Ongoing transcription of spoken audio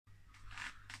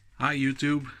Hi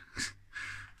YouTube.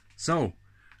 So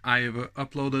I've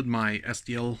uploaded my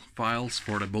STL files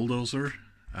for the bulldozer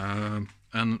and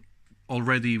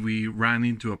already we ran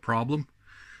into a problem.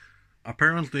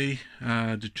 Apparently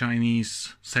the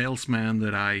Chinese salesman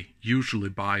that I usually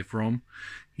buy from,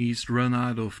 he's run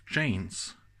out of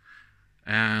chains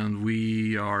and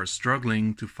we are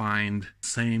struggling to find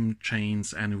same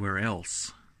chains anywhere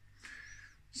else.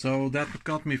 So that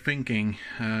got me thinking,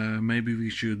 maybe we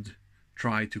should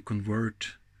try to convert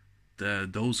the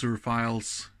dozer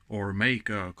files or make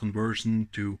a conversion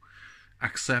to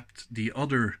accept the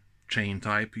other chain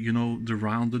type, you know, the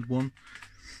rounded one.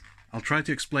 I'll try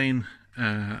to explain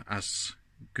as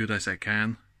good as I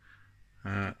can.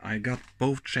 I got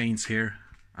both chains here.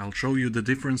 I'll show you the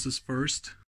differences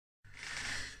first.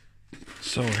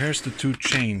 So here's the two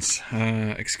chains.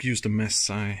 Excuse the mess,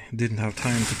 I didn't have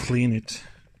time to clean it.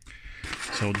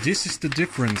 So this is the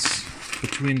difference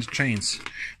between the chains.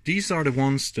 These are the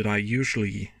ones that I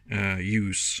usually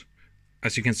use.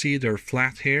 As you can see, they're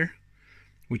flat here,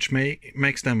 which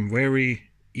makes them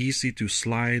very easy to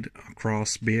slide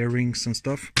across bearings and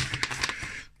stuff.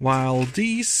 While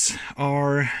these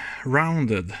are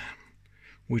rounded,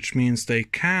 which means they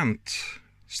can't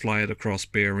slide across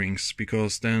bearings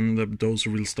because then the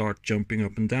dozer will start jumping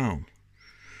up and down.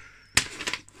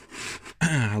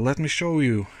 Let me show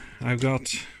you. I've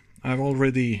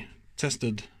already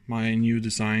tested my new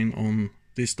design on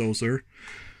this dozer.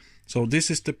 So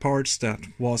this is the parts that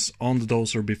was on the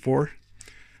dozer before,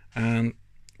 and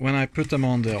when I put them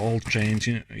on the old chains,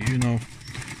 you know,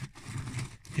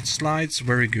 it slides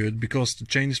very good because the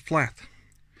chain is flat.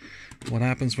 What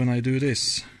happens when I do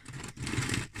this?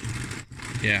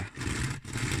 Yeah,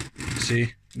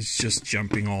 see, it's just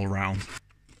jumping all around.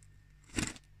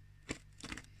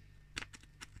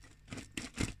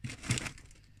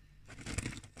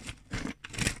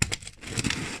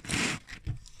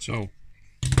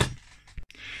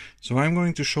 So I'm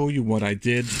going to show you what I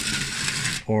did,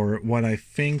 or what I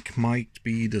think might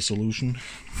be the solution.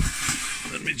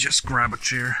 Let me just grab a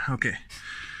chair. Okay.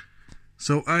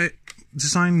 So I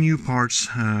designed new parts.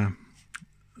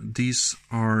 These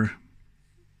are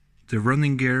the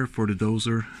running gear for the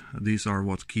dozer. These are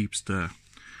what keeps the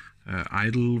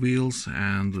idle wheels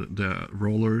and the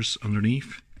rollers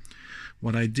underneath.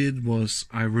 What I did was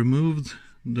I removed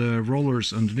the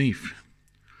rollers underneath.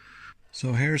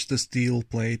 So here's the steel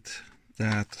plate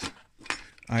that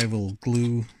I will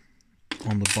glue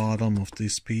on the bottom of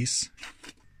this piece.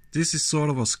 This is sort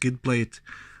of a skid plate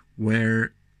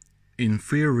where in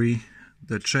theory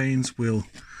the chains will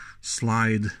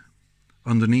slide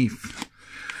underneath.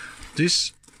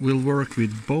 This will work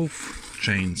with both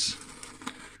chains.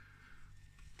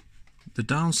 The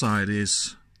downside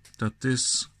is that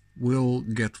this will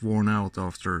get worn out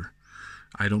after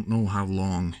I don't know how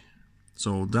long.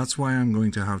 So that's why I'm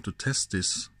going to have to test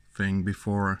this thing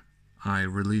before I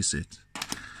release it.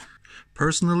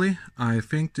 Personally, I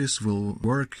think this will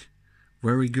work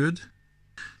very good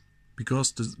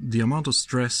because the amount of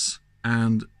stress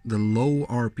and the low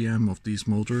RPM of these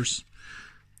motors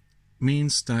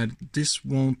means that this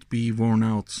won't be worn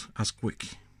out as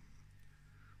quick.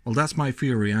 Well, that's my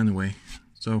theory anyway.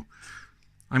 So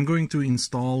I'm going to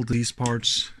install these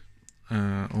parts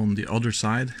on the other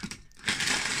side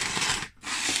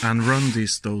and run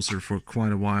this dozer for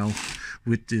quite a while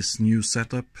with this new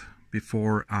setup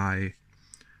before I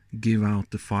give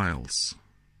out the files.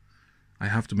 I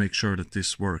have to make sure that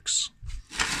this works.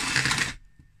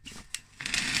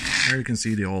 Here you can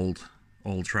see the old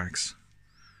tracks.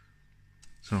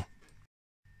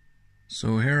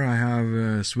 So here I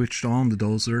have switched on the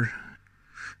dozer,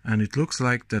 and it looks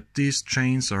like that these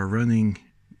chains are running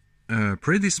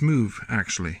pretty smooth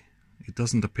actually. It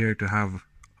doesn't appear to have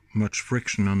much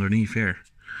friction underneath here.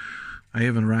 I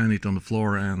even ran it on the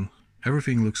floor and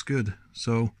everything looks good.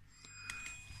 So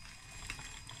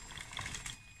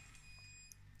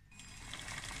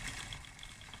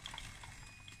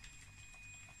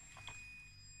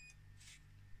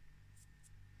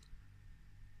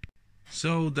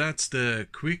that's the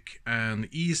quick and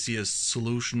easiest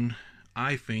solution,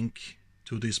 I think,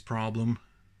 to this problem,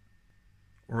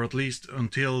 or at least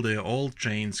until the old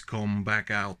chains come back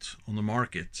out on the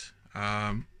market.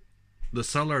 The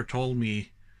seller told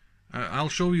me, I'll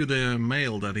show you the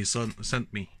mail that he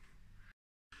sent me.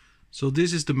 So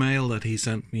this is the mail that he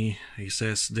sent me. He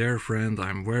says, "Dear friend,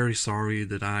 I'm very sorry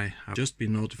that I have just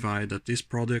been notified that this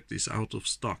product is out of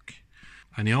stock."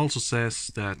 And he also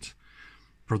says that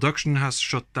production has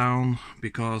shut down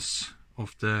because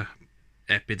of the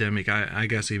epidemic. I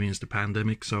guess he means the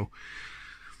pandemic. So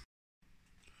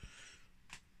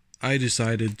I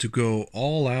decided to go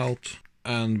all out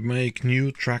and make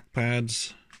new track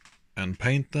pads and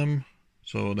paint them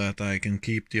so that I can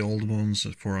keep the old ones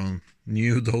for a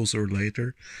new dozer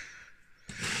later.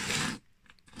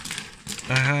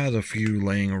 I had a few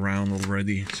laying around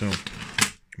already, so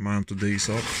mounted these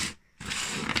up.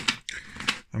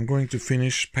 I'm going to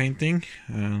finish painting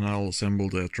and I'll assemble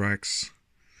the tracks,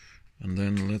 and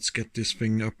then let's get this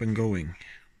thing up and going.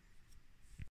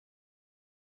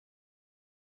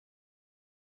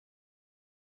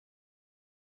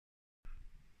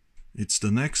 It's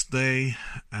the next day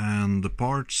and the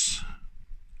parts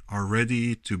are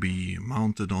ready to be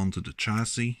mounted onto the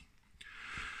chassis.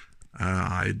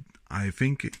 I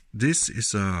think this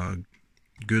is a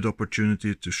good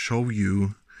opportunity to show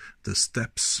you the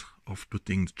steps of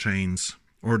putting the chains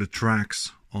or the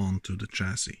tracks onto the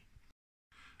chassis.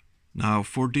 Now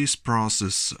for this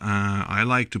process I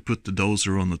like to put the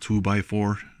dozer on a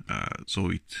 2x4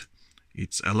 so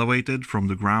it's elevated from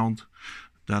the ground.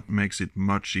 That makes it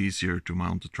much easier to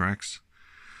mount the tracks.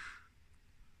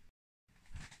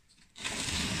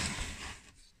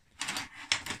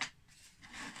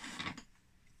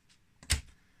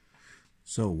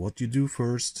 So what you do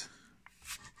first,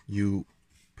 you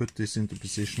put this into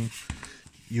position.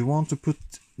 You want to put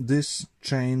this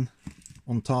chain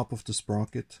on top of the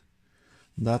sprocket.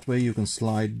 That way you can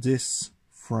slide this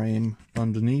frame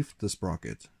underneath the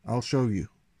sprocket. I'll show you.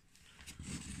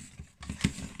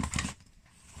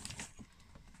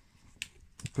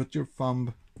 Put your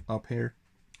thumb up here,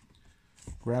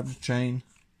 grab the chain,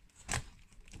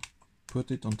 put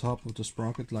it on top of the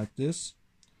sprocket like this,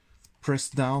 press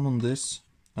down on this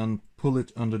and pull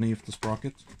it underneath the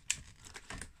sprocket.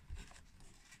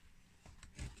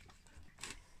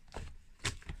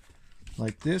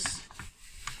 Like this.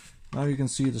 Now you can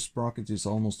see the sprocket is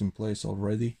almost in place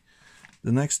already.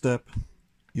 The next step,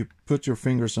 you put your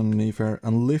fingers underneath here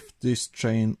and lift this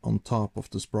chain on top of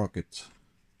the sprocket.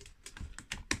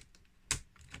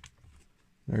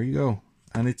 There you go,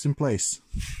 and it's in place.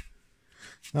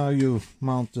 Now you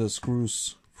mount the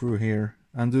screws through here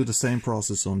and do the same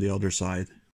process on the other side.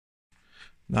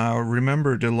 Now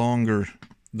remember, the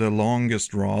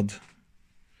longest rod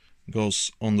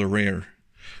goes on the rear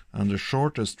and the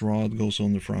shortest rod goes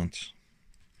on the front.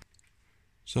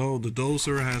 So the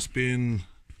dozer has been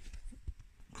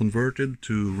converted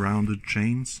to rounded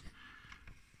chains,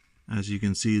 as you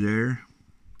can see there.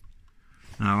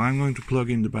 Now I'm going to plug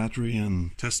in the battery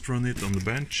and test run it on the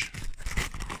bench.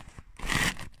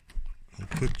 I'll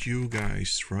put you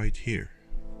guys right here.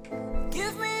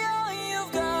 Give me all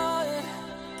you've got,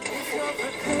 if you're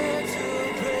prepared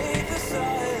to break the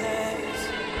silence.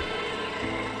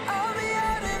 I'll be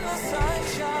out in the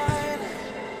sunshine,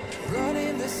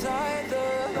 running beside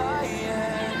the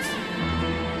lions.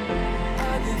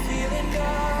 I've been feeling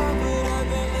down, but I've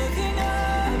been looking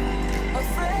up,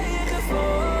 afraid to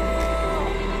fall.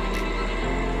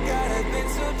 Been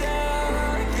so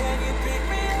down, can you pick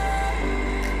me up?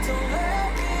 Don't let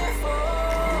me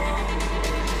fall.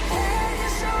 Can you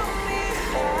show me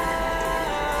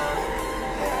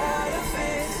how to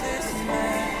fix this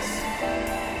mess?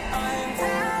 I'm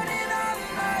down and on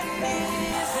my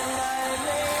knees and I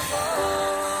lay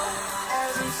fall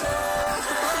as I'm so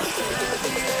at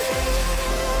the end.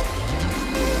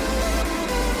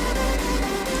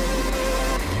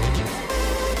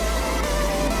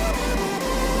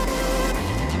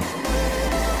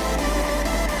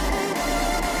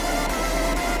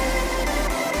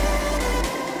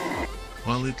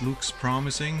 Well, it looks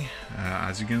promising.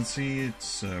 As you can see,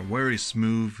 it's very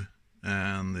smooth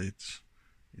and it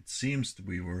seems to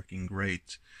be working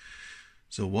great.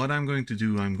 So what I'm going to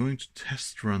do, I'm going to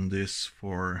test run this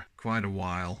for quite a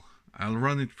while. I'll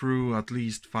run it through at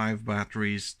least 5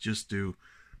 batteries just to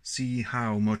see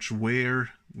how much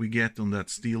wear we get on that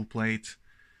steel plate,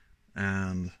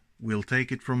 and we'll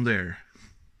take it from there.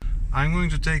 I'm going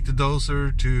to take the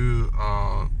dozer to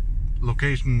a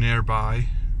location nearby.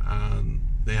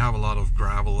 They have a lot of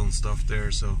gravel and stuff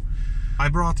there, so I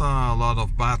brought a lot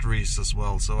of batteries as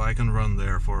well, so I can run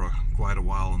there for quite a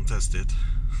while and test it.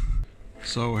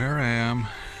 So here I am.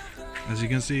 As you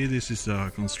can see, this is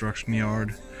a construction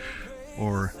yard,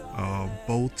 or a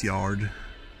boat yard.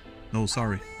 No,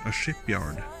 sorry, a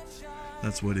shipyard.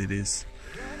 That's what it is.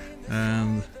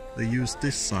 And they use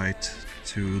this site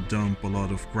to dump a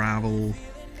lot of gravel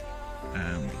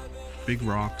and big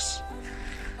rocks.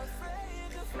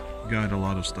 Got a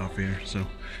lot of stuff here,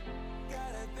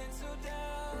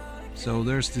 so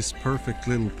there's this perfect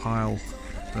little pile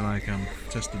that I can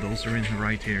test the dozer in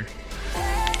right here.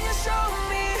 Can you show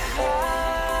me how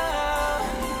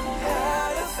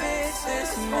to fix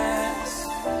this mess?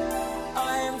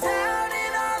 I am down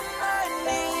and on my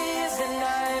knees and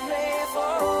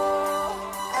fall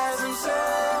as I'm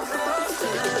so close to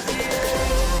the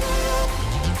edge.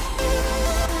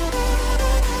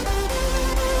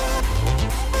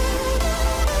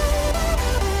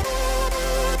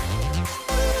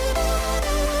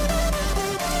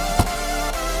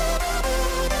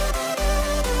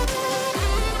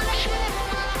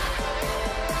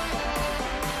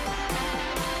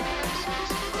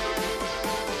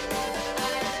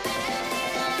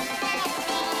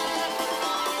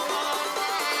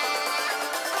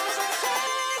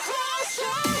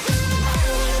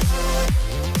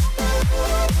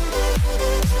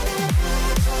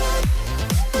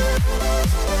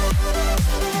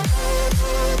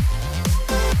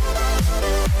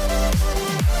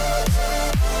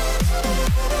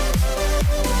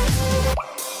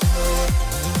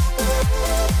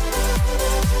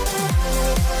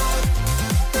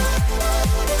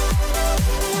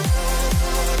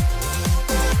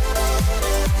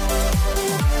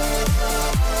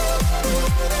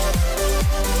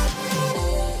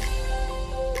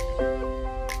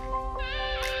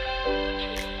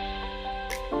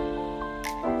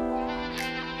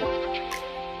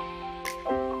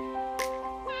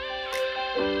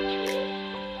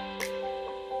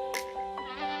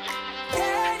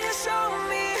 Can you show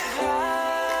me how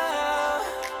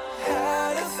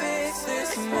to fix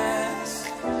this mess?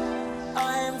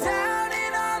 I am down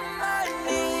and on my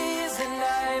knees and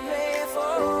I may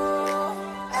fall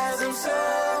as I'm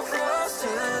so close to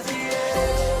the edge.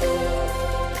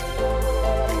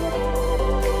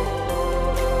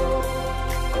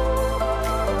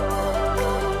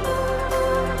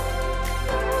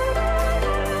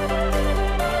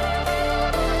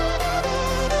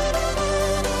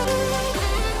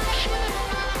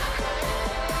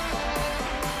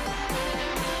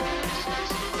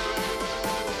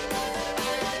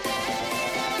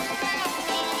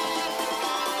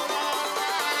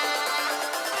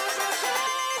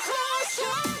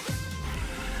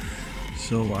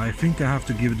 So I think I have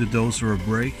to give the dozer a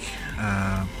break.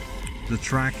 The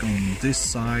track on this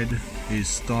side is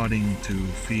starting to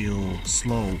feel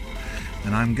slow,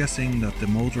 and I'm guessing that the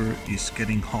motor is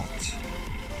getting hot.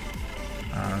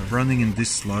 Running in this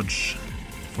sludge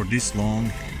for this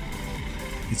long,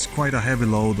 it's quite a heavy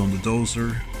load on the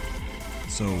dozer,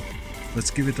 so let's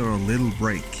give it a little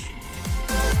break.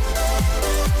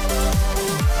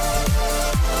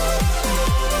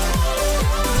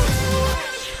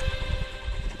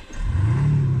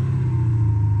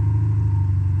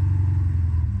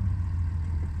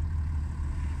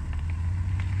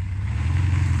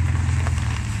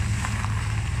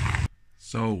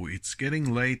 So it's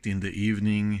getting late in the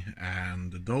evening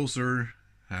and the dozer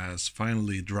has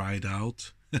finally dried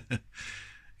out.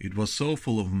 It was so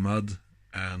full of mud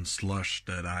and slush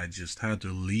that I just had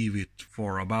to leave it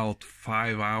for about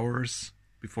 5 hours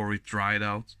before it dried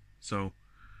out. So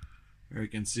here you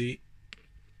can see.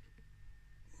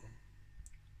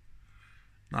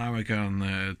 Now I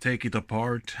can take it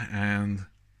apart and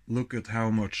look at how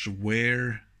much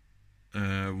wear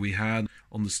we had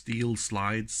on the steel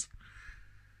slides.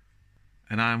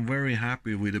 And I'm very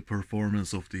happy with the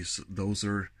performance of this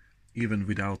dozer, even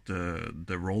without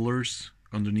the rollers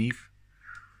underneath.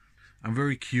 I'm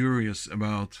very curious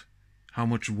about how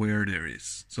much wear there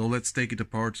is. So let's take it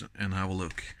apart and have a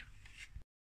look.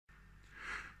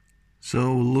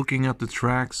 So looking at the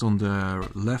tracks on the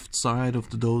left side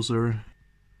of the dozer,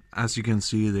 as you can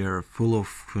see, they're full of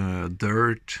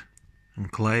dirt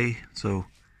and clay. So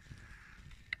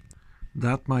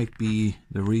that might be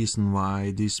the reason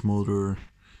why this motor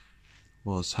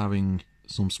was having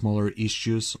some smaller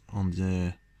issues on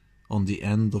the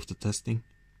end of the testing.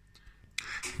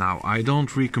 Now, I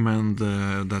don't recommend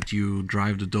that you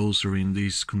drive the dozer in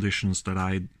these conditions that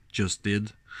I just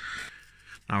did.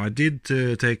 Now, I did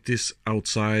take this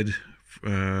outside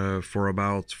for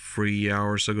about 3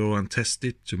 hours ago and test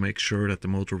it to make sure that the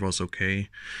motor was okay,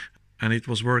 and it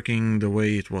was working the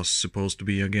way it was supposed to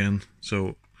be again.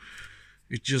 So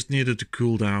it just needed to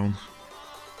cool down.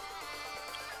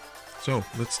 So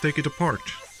let's take it apart.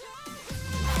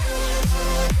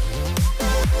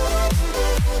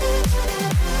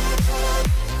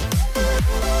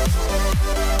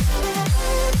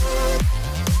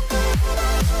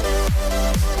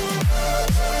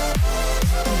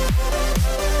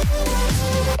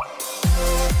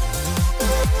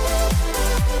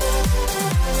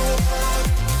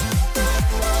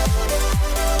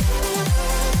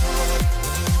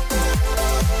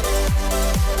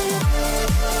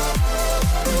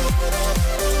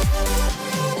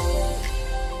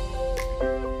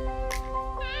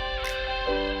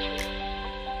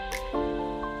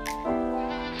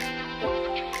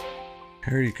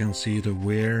 Here you can see the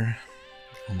wear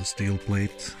on the steel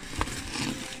plate.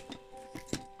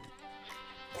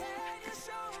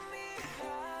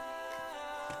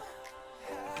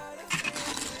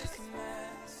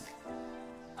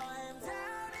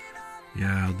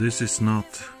 Yeah, this is not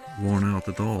worn out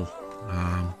at all.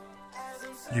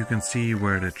 You can see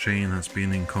where the chain has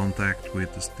been in contact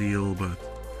with the steel, but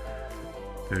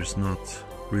there's not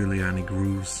really any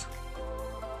grooves.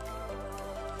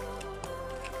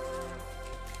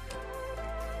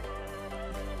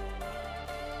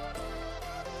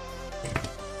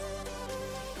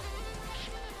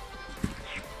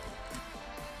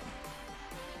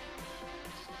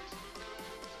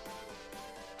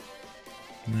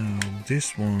 Now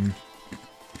this one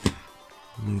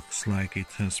looks like it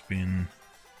has been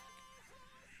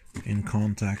in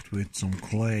contact with some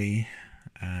clay,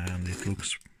 and it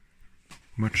looks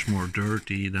much more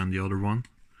dirty than the other one.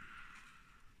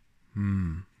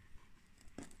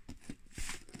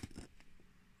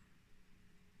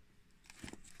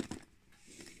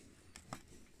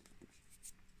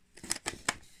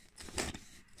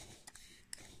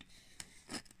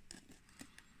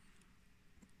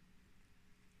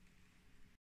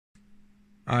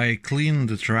 I cleaned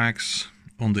the tracks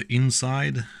on the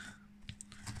inside.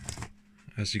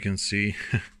 As you can see,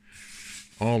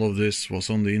 all of this was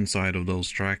on the inside of those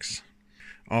tracks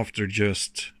after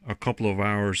just a couple of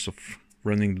hours of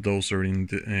running the dozer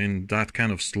in that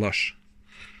kind of slush.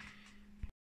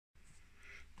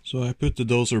 So I put the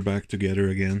dozer back together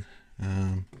again.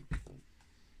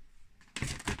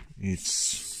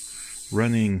 It's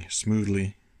running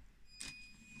smoothly.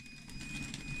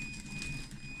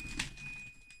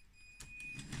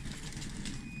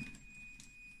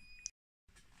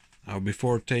 Now,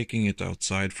 before taking it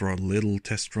outside for a little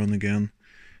test run again,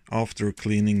 after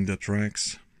cleaning the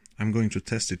tracks, I'm going to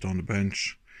test it on the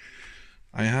bench.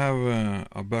 I have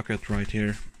a bucket right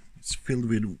here. It's filled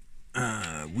with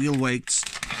wheel weights,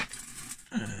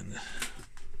 and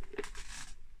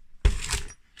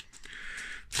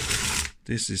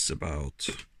this is about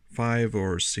 5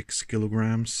 or 6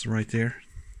 kilograms right there.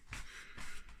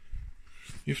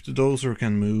 If the dozer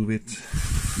can move it,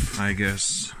 I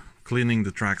guess cleaning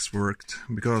the tracks worked,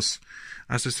 because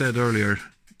as I said earlier,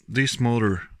 this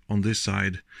motor on this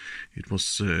side, it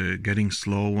was getting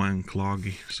slow and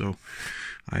cloggy, so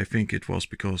I think it was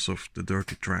because of the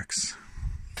dirty tracks.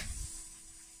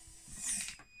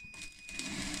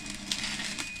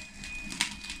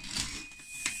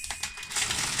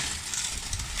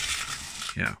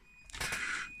 Yeah,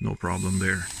 no problem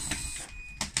there.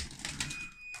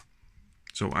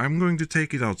 So I'm going to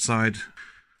take it outside.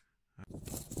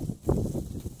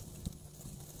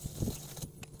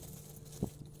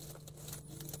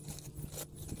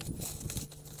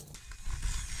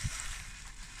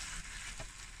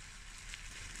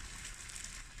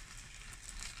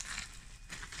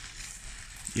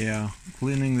 Yeah,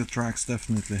 cleaning the tracks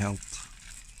definitely helped.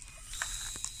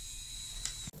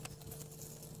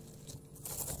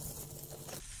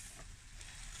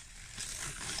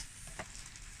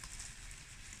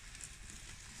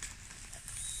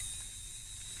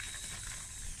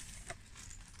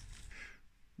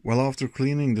 Well, after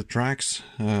cleaning the tracks,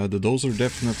 the dozer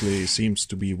definitely seems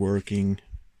to be working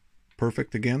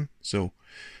perfect again. So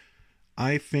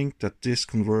I think that this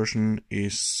conversion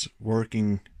is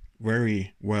working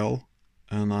very well,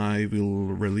 and I will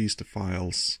release the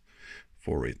files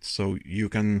for it. So you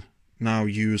can now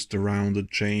use the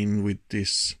rounded chain with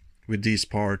these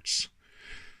parts.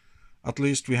 At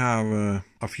least we have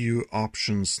a few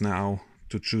options now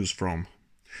to choose from.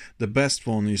 The best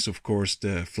one is of course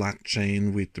the flat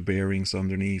chain with the bearings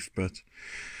underneath, but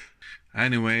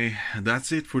anyway,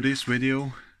 that's it for this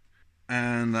video,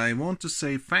 and I want to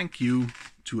say thank you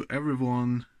to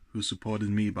everyone who supported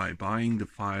me by buying the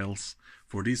files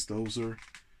for this dozer,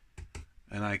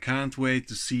 and I can't wait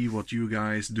to see what you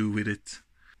guys do with it.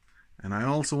 And I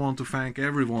also want to thank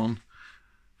everyone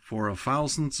for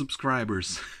 1,000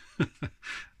 subscribers.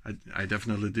 I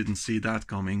definitely didn't see that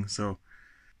coming, so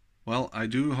well, I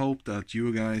do hope that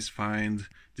you guys find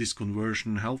this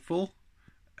conversion helpful,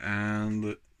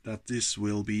 and that this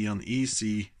will be an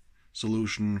easy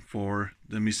solution for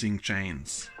the missing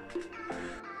chains.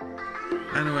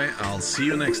 Anyway, I'll see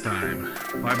you next time.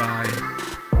 Bye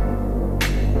bye.